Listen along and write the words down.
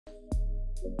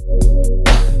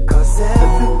Cause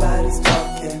everybody's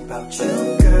talking about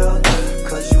you, girl.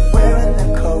 Cause you're wearing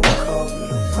that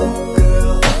CoCo,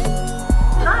 girl.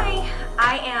 Hi,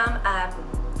 I am a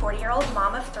 40-year-old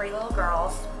mom of 3 little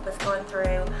girls. Was going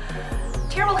through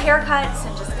terrible haircuts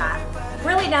and just got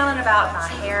really down and about my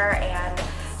hair and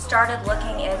started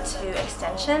looking into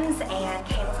extensions and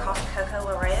came across CoCo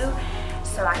LaRue.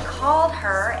 So I called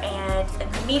her, and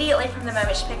immediately from the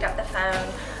moment she picked up the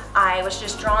phone, I was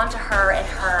just drawn to her and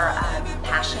her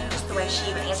passion, just the way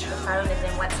she even answered the phone. And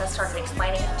then once I started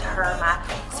explaining to her my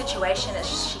situation,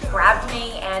 she grabbed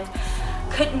me and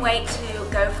couldn't wait to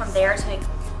go from there to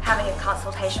having a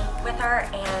consultation with her.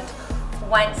 And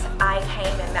once I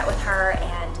came and met with her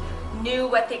and knew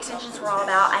what the extensions were all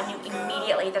about, I knew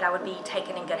immediately that I would be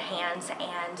taken in good hands,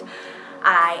 and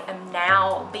I am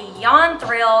now beyond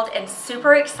thrilled and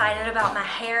super excited about my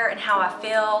hair and how I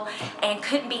feel, and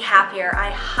couldn't be happier.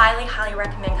 I highly, highly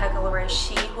recommend CoCo LaRue.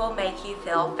 She will make you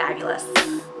feel fabulous.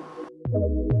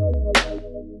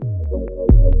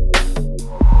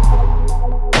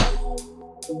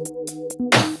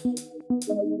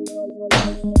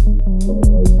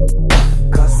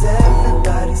 Cause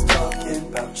everybody's talking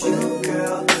about you,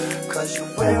 girl. Cause you're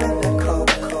wearing that